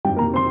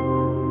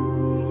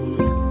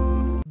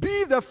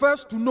the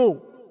first to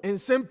know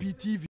Nsem-Pii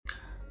TV.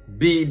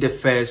 Be the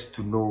first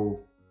to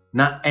know.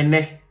 Na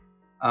ene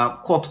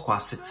court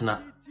kwasetna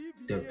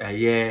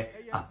the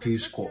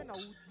appeals court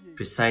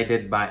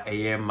presided by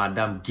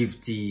Madam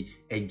Gifty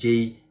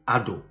J.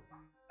 Ado,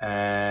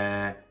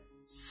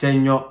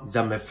 Senior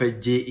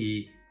Zamefe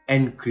J.E.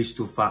 and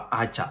Christopher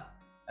Archer.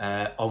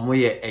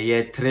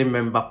 Omoye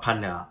 3-member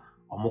panel.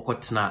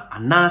 Omokotna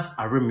Anas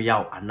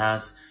Aremiao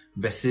Anas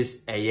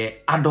versus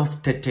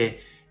Adolf Tete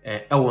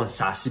Ewon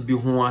Sasibi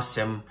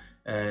Huasem.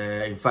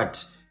 In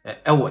fact,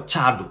 Ewo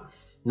Chado.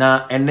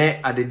 Na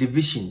ene at the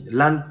division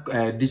land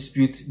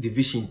dispute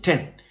division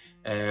 10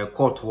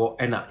 court war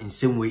ena in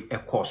same way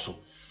ekoso.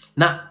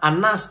 Na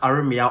Anas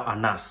Aremiao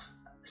Anas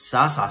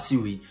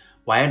sasiwi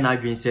waye na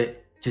adwen se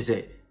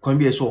chese kwan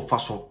bi eso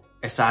faso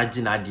esa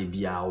agina de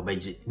bia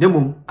obeje.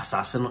 Nemum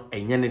asase no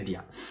enye ne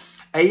dia.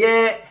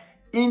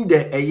 In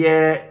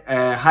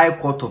the High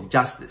Court of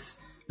Justice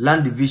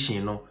land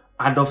division no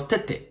Adolf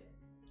Tete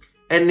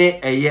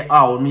ene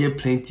onu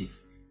plaintiff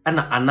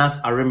ana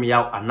Anas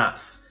Aremiao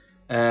Anas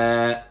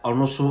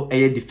also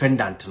a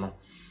defendant no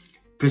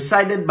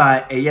presided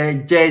by a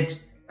judge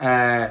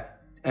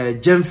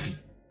Nsem-Pii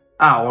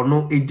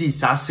ono edi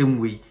sa same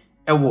way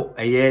ewo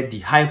the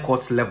high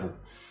court level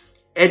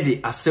the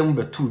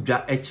assembly to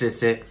dwa ekire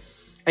se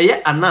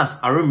Anas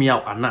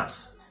Aremiao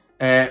Anas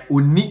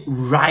oni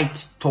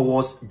right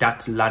towards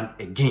that land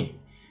again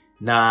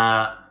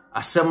na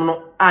asem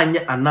no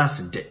anye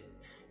Anas de.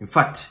 In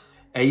fact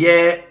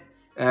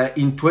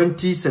in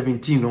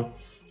 2017 no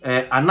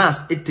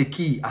Anas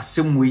eteki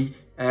assembly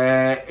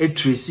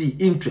tracy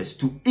interest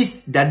to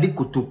East Dadi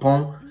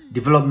Kotopon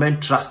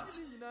Development Trust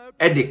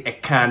the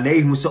ekan na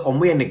ehu se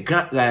omo ye ne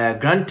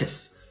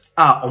grantors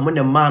omo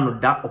ne man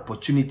that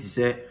opportunity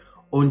say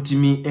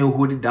ontimi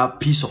hold that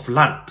piece of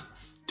land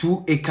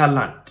 2-acre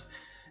land.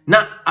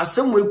 Na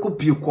assembly ko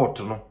pie court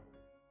no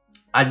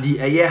at the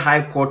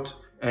high court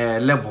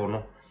level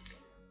no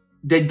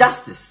the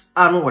justice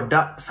no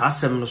that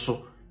asem no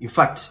so. In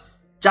fact,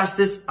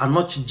 Justice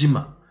Anochi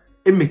Jima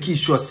make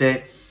sure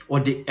say or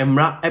the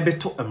emra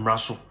ebeto emra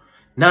so.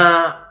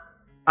 Na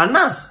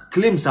Anas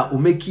claims are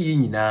omeki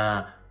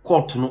nyina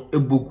court no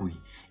ebogui.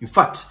 In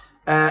fact,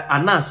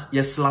 Anas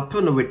yes slap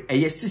no with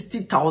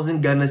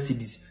 60,000 Ghana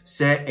cedis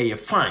say a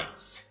fine.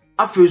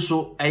 After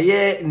so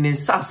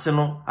ninsase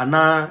no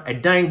ana a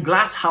dying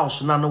glass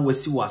house na no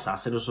wasi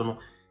wasase so no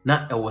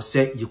na e was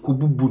say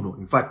yekububu no.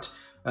 In fact,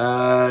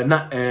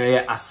 na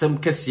asem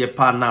kese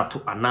pa na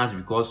to Anas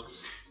because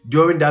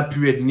during that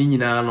period ni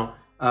nyina no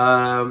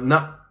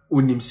na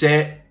onim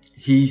say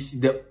he's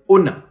the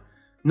owner.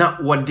 Na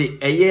what the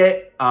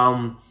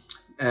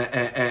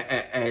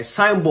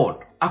signboard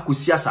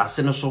akusi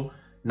asase no so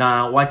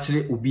na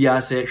wachire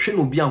obia say hwe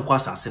no obia nkwa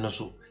asase no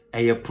so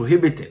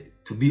prohibited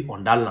to be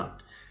on that land.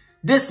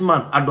 This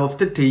man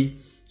adopted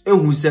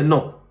who said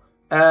no.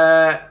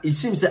 It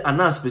seems that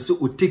Anas person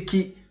will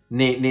take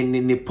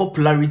ne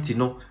popularity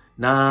no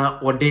na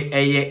what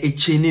they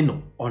chaining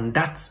no on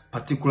that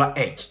particular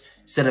edge.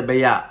 Said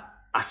beya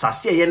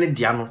asase ye ne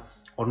dia no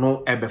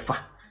ono ebefa.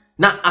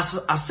 Na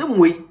same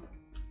way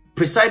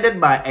presided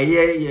by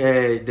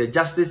the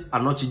Justice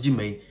Anochi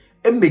Jima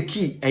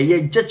emeki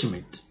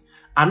judgment.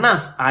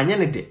 Anas anye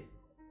ne de.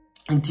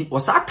 Nti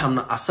osatam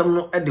na asem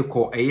no e de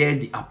ko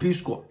the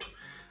appeals court.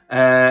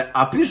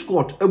 Appeals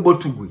court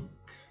ebotugui.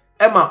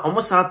 Emma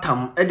omosa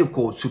tam e de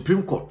ko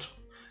Supreme Court.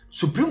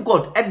 Supreme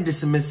Court e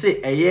dismiss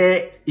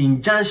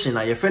injunction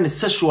a friend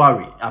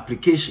sexual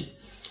application.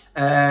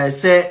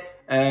 Say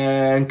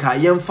nka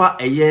yemfa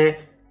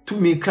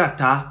tumi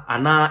krata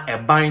ana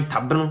eban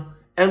tabno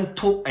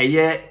ento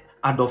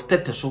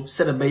adopted so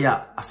said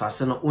beya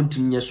asase no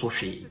ontimye so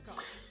hwe.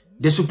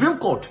 The Supreme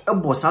Court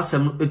boss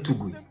asem no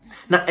etugui.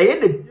 Na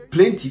the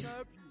plaintiff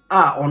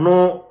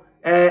ono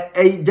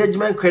a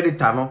judgment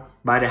creditor no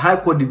by the High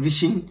Court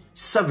Division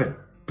 7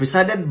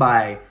 presided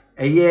by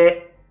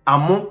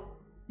Amo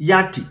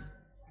Yati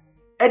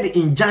the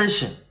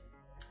injunction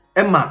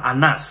Emma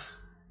Anas.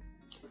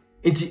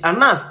 Iti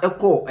Anas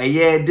echo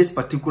this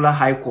particular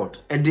High Court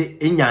the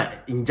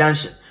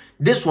injunction.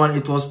 This one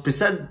it was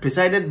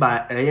presided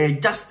by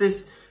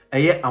Justice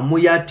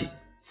Amoyati.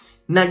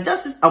 Na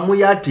Justice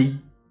Amoyati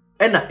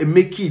ena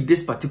emeki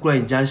this particular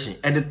injunction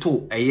the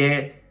to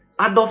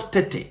Adolf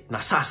Tete na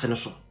sase no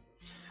so.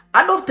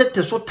 Adolf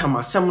Tete so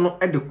tamasem no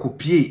the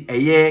copy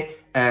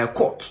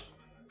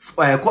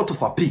court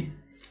of appeal.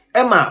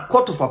 Emma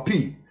court of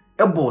appeal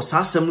ebo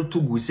sasem no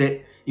to go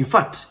say in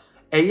fact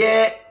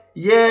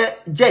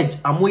judge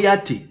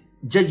Amoyati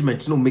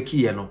judgment no make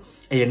here no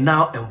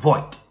now and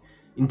void.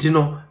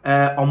 Intino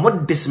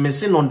omo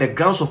dismissing on the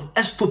grounds of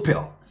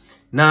estopel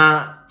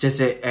na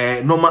just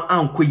normal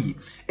ankoyi.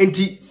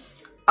 Enti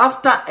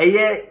after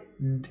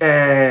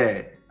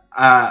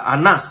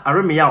Anas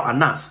Aremiao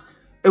Anas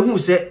who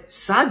say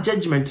sa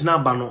judgment na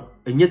ba no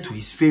enye to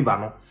his favor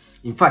no.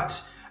 In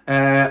fact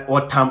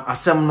or tam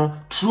asem no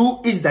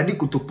through is Dadi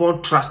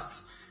Kotopon Trust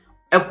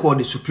echo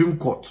the Supreme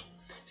Court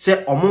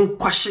say omon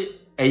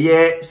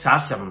kwahye sa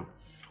asem no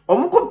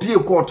omo ko pie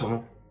court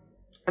no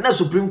na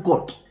Supreme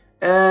Court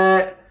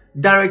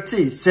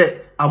directly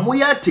say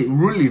Amoyate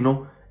ruling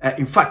no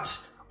in fact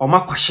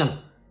oma question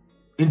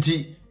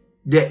inti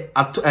the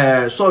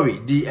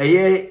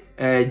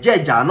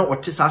judge no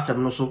otis asem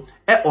no so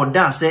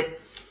order say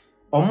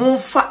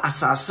omonfa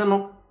asase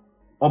no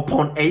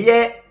upon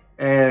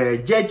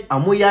judge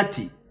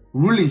Amoyate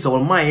rulings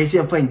on my yes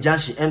and find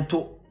injunction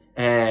ento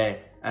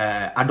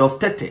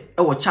adopted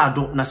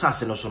chado na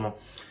sase no so no.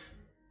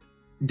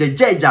 The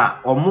judge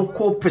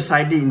omoko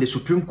presiding in the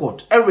Supreme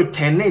Court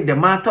returning the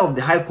matter of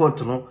the High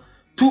Court no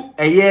to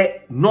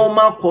a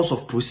normal course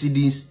of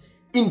proceedings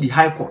in the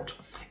High Court.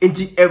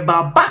 Until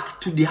back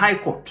to the High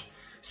Court.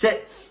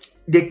 Say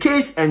the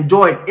case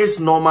enjoyed its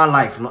normal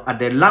life no, at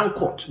the Land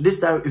Court.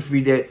 This time if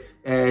we the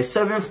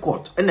 7th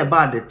Court and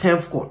about the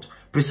 10th Court,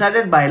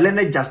 presided by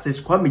Learned Justice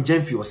Kwame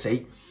Nsem-Pii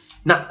say.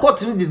 Now court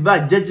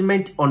delivered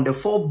judgment on the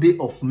 4th day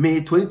of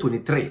May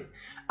 2023,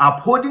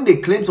 upholding the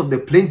claims of the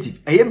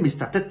plaintiff,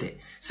 Mr. Tete.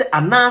 Say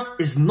Anas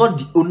is not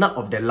the owner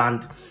of the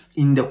land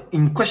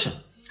in question,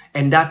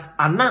 and that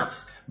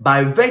Anas,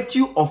 by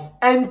virtue of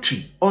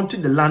entry onto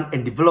the land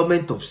and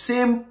development of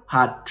same,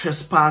 had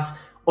trespassed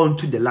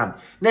onto the land.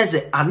 Now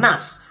say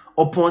Anas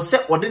upon say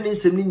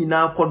ordinance ni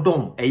na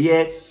kodom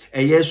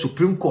eye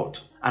Supreme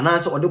Court,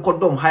 Anas or the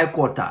kodom High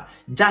Court,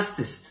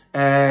 Justice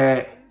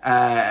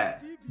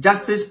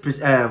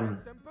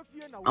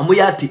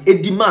Amoyate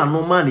edima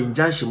no man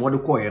injunction what the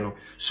call no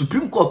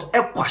Supreme Court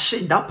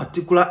kwashe that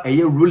particular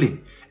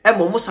ruling.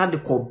 Almost had to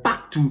call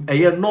back to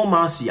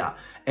normalcy.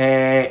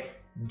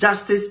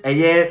 Justice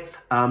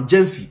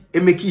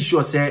Nsem-Pii making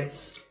sure say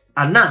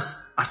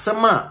Anas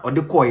asama or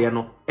the call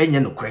no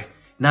no kre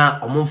na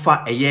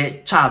omonfa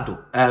child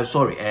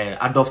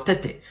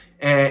adopted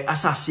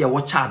asase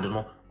wo child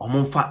no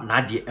omonfa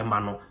na de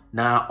emano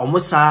na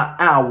omosa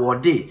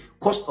award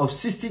cost of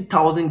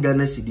 60,000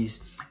 Ghana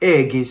cedis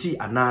against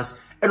Anas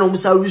and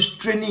omosa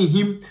restraining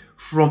him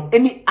from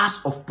any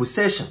act of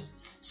possession.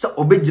 So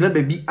obejina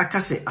baby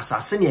akase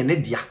asase ne ne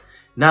dia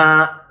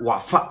na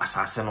wafa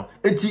asase no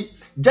enti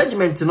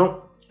judgment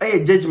no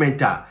judgment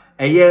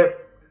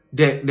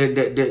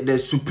the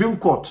Supreme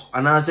Court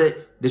and I say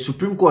the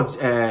Supreme Court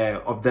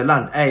of the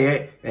land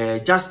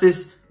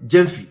Justice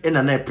Nsem-Pii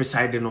and na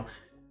presiding no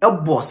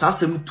ebo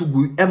sasem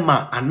tugu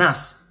ema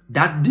Anas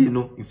that day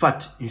no in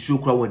fact in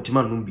shukra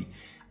wantima numbi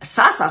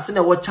sasa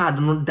na wo child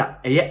no da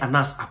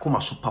Anas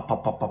akoma so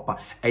papa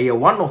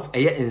one of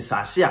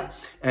insase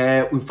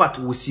in fact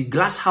we see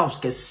glass house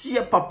ke see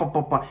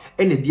papa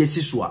ene die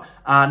sisua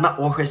na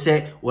wo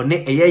hwese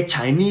wone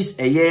Chinese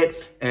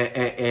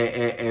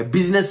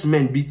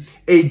businessmen bi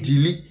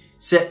deal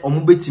say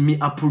omubetimi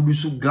a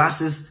produce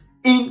glasses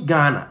in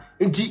Ghana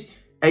nti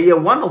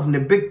one of the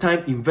big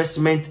time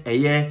investment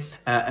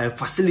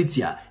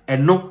facility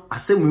and no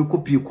asem we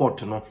copy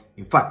court no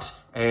in fact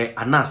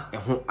Anas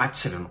ho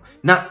achire no.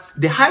 Now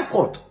the High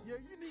Court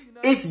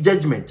its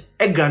judgment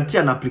grant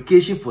an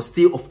application for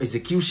stay of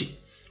execution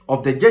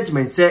of the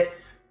judgment say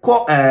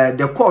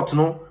the court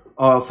no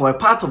for a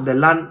part of the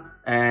land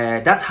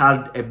that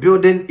had a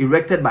building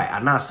erected by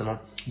Anas no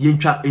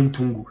yentwa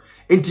entungu.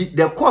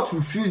 The court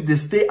refused the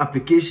stay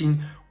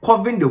application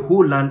covering the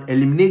whole land,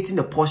 eliminating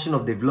the portion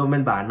of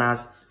development by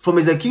Anas from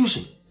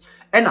execution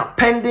and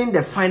pending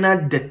the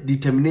final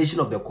determination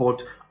of the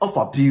Court of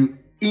Appeal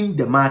in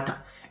the matter.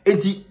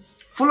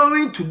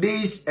 Following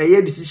today's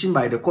decision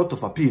by the Court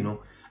of Appeal, no,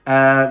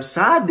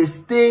 the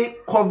stay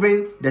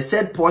covering the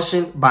said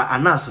portion by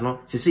Anas,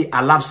 no, say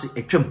elapse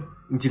ekwem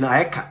ntina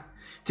ayeka.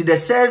 To the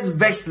says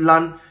vexed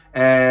land,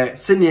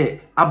 senior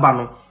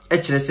abano,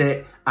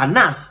 say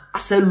Anas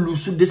as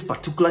lose this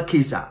particular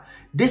case.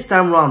 This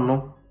time round,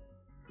 no,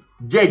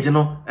 judge,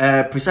 no,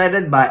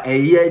 presided by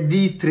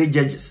these 3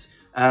 judges.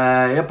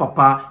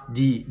 Papa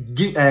the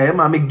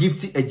mame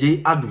Gifty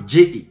J Adu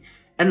J.E.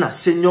 and a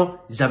senior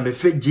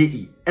Nsem-Pii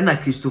J.E. and a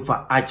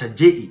Christopher Archer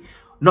J.E.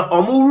 Now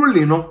omo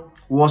ruling no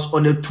was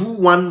on a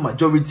 2-1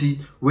 majority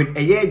with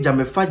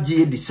Nsem-Pii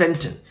J.E.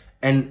 dissenting,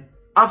 and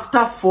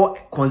after 4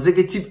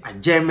 consecutive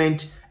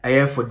adjournment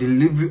for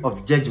delivery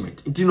of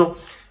judgment. You know,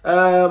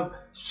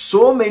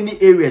 so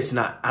many areas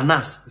now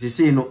Anas they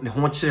say no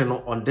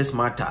on this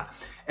matter.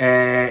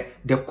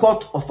 The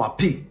Court of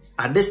Appeal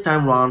at this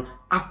time round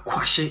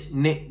akwashe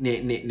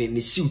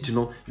ne suit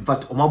no. In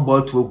fact oma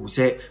boy to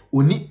say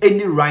only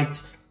any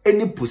right,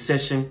 any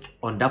possession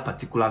on that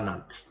particular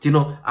land. You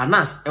know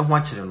Anas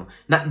ehwa kire no.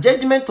 Na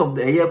judgment of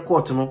the year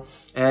court no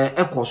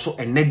ekoso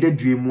enede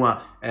duemu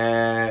a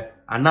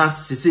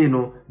Anas say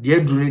no de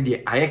aduru ne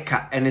de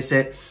ayeka ene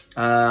say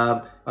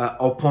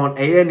upon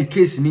any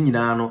case ni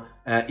nyina no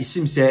it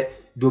seems say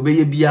do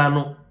obeye bia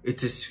no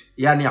it is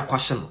yani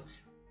akwashe no.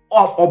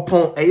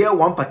 Upon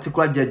one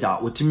particular judge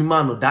otimi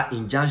man no that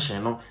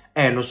injunction no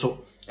no so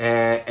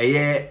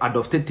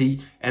adopted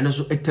and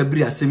also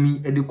etabli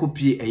asemi ede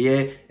copy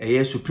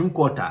Supreme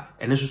Court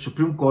and also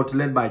Supreme Court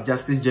led by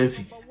Justice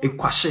Nsem-Pii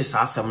kwashe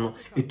sa asem no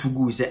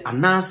etugu say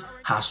Anas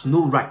has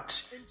no right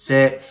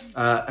say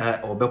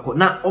obeko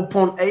na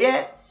upon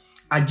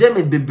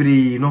adjournment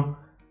bebre no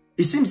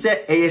it seems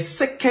say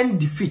second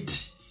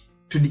defeat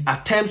to the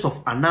attempts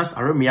of Anas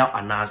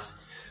Anas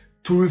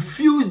to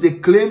refuse the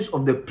claims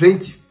of the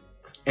plaintiff,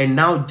 and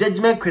now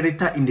judgment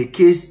creditor in the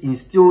case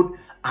instilled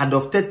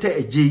Adopted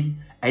Ejay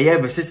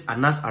versus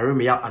Anas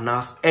Aremia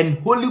Anas and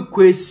Holy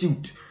Quay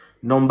suit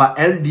number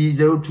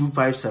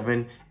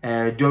LD0257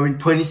 during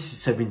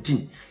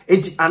 2017.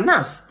 And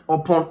Anas,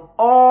 upon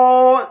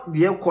all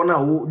the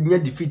corner near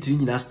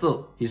defeating,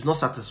 still he's not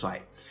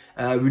satisfied.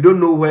 We don't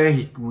know where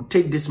he will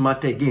take this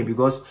matter again,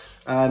 because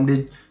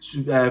the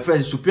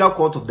first Superior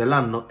Court of the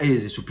land, no,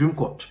 the Supreme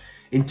Court.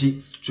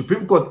 Inti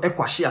Supreme Court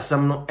ekwashi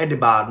asem no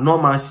edeba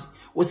normalcy.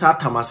 Osa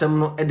tamasem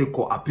no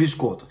edeko appeals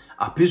court.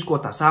 Appeals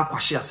court asa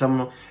kwashi asem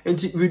no.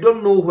 Inti we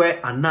don't know where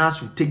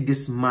Anas will take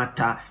this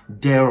matter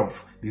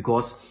thereof,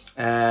 because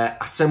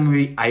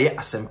assembly aye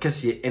asem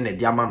kese ene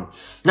diama no.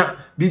 Na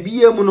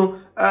bibiye mu no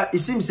it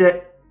seems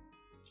that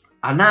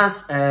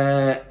Anas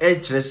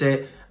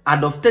say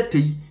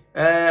adopted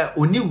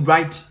only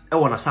right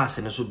on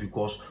assassin so,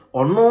 because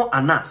or no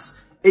Anas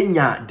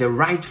enya the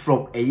right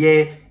from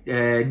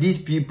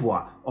these people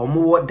are or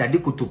more Daddy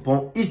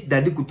Kutupon is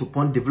Daddy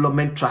Kutupon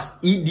Development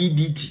Trust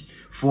EDDT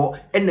for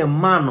any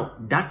man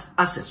that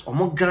access or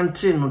more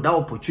granting no that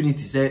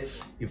opportunity say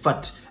in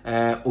fact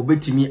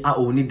obetimi are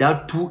only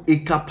that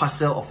 2-acre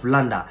parcel of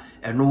land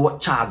and no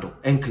child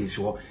enclave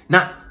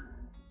now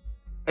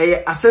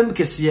asem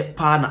kesiye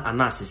pa na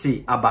Anas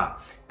say aba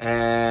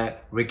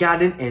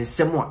regarding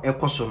Nsem-Pii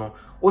ekosono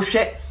o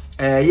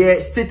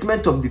hwe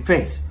statement of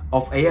defense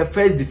of a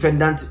first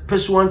defendant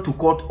pursuant to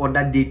court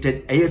order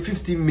dated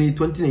 15 May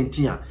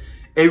 2019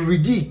 a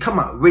ready come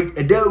out with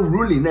a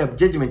ruling of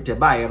judgment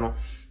by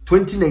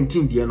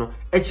 2019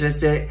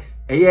 say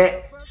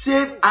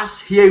same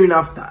as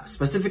hereinafter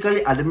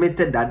specifically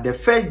admitted that the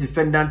first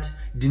defendant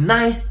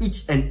denies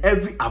each and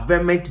every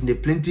averment in the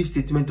plaintiff's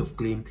statement of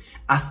claim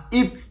as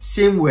if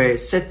same were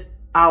set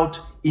out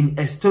in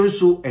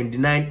extenso and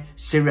denied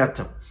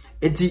seriatim.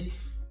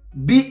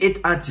 Be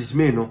it artist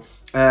may no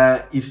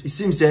if it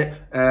seems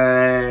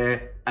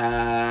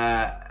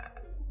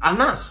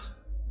Anas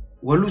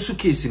walusu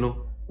case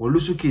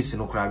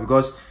no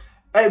because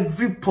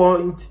every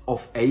point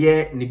of a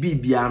year ni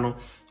bibiano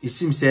it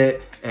seems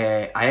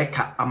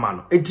ayeka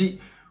amano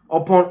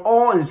upon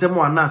all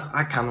Nsem-Pii Anas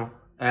akano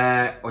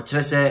or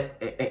say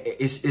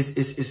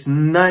it's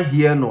not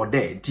here nor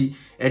there the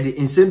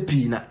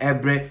Nsem-Pii na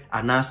ebre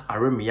Anas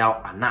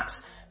Aremia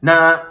Anas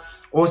na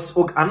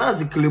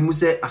Anas claim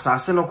say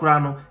asase no kura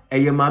no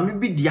eye maami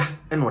bidia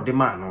e no de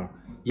ma no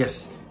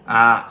yes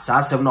sa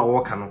asem na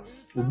wo ka no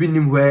obi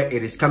nim where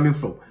it is coming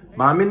from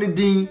maami no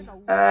din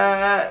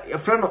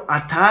friend no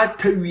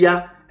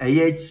atatawia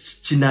eye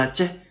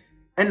chinache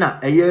na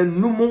eye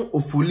numu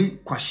ofoli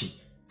kwashi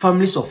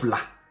families of la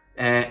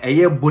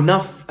eye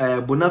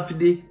bona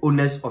fide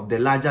owners of the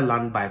larger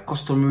land by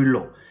customary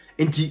law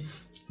enti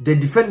the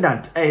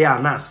defendant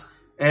Anas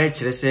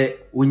chere say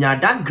unya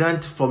that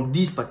grant from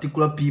these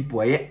particular people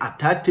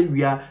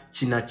atatewia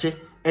chinache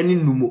any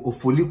numu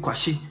ofoli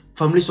kwashi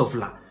families of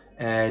la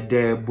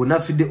the bona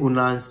fide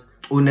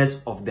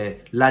owners of the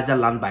larger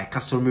land by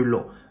customary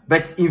law.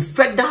 But in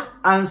further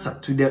answer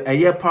to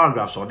the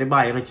paragraphs or the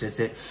by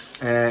say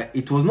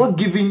it was not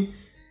giving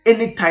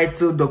any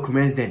title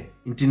documents then.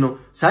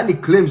 Sandy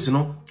claims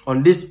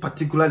on this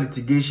particular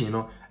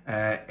litigation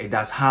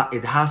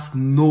it has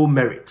no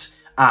merit.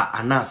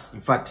 Anas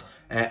in fact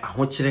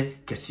ahochere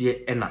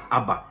kesiye ena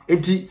aba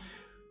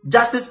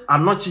Justice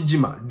Anochi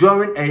Jima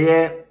during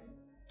a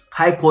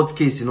high court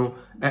case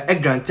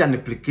granted an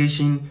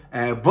application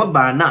brought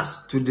by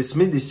Anas to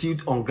dismiss the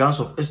suit on grounds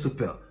of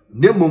estupel.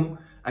 Nemum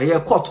a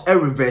court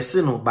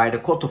reversed by the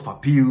Court of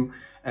Appeal.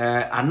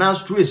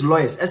 Anas through his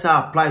lawyers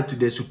applied to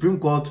the Supreme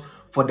Court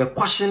for the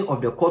question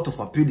of the Court of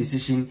Appeal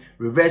decision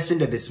reversing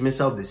the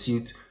dismissal of the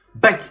suit.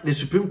 But the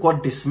Supreme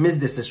Court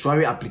dismissed the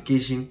certiorari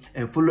application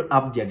and followed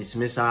up their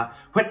dismissal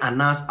when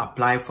Anas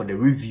applied for the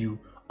review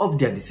of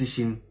their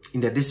decision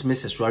in the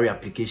dismissed certiorari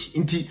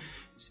application. Inti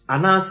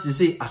Anas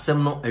say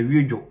asem no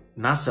awiedo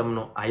na asem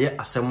no aye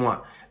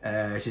asem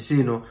a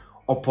say no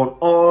upon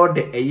all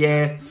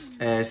the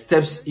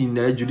steps in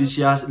the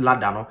judicial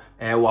ladder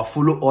will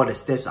follow all the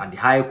steps at the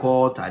High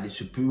Court, at the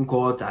Supreme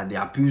Court, at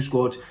the Appeals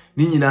Court.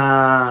 Ni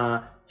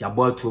nyina ya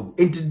boto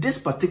into this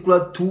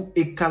particular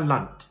 2-acre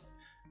land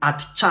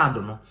at Chad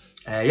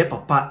ye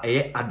papa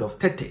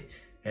adopted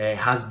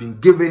has been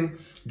given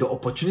the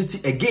opportunity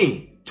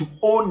again to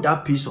own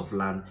that piece of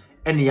land,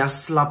 and he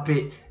has slapped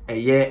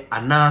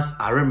Anas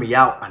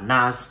Aremia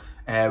Anas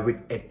with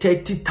a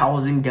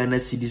 30,000 Ghana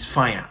cedis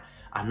fine.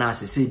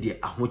 Anas say the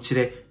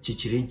ahochere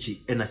chichirinchi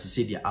and as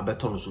say the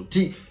abeton so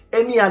t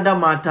any other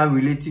matter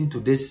relating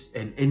to this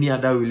and any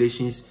other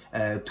relations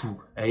to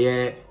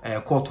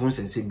court homes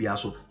and Nsem-Pii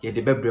so ye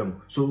the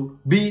bebrem, so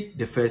be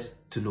the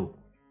first to know.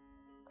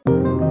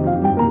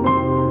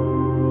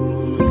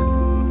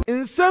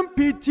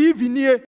 Nsem-Pii TV